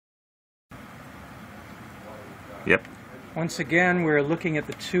Yep. Once again, we're looking at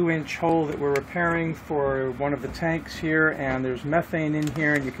the 2-inch hole that we're repairing for one of the tanks here, and there's methane in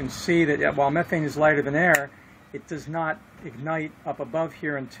here, and you can see that while methane is lighter than air, it does not ignite up above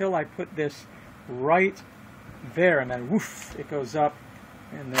here until I put this right there, and then woof, it goes up,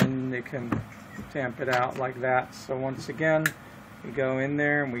 and then it can tamp it out like that. So once again, we go in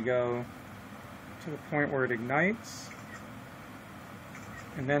there and we go to the point where it ignites,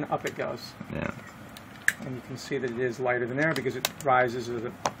 and then up it goes. Yeah. And you can see that it is lighter than air because it rises with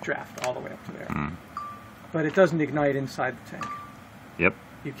a draft all the way up to there. Mm. But it doesn't ignite inside the tank. Yep.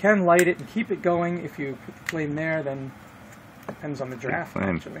 You can light it and keep it going. If you put the flame there, then it depends on the draft,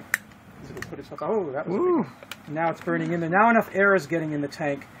 actually. It'll put itself, oh, that was a big one. Now it's burning in there. Now enough air is getting in the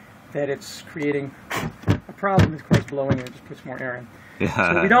tank that it's creating a problem. Of course, blowing it just puts more air in. Yeah.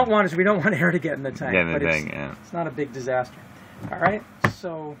 So what we don't want is we don't want air to get in the tank. Get in the tank, yeah. It's not a big disaster. All right,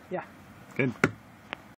 so yeah. Good.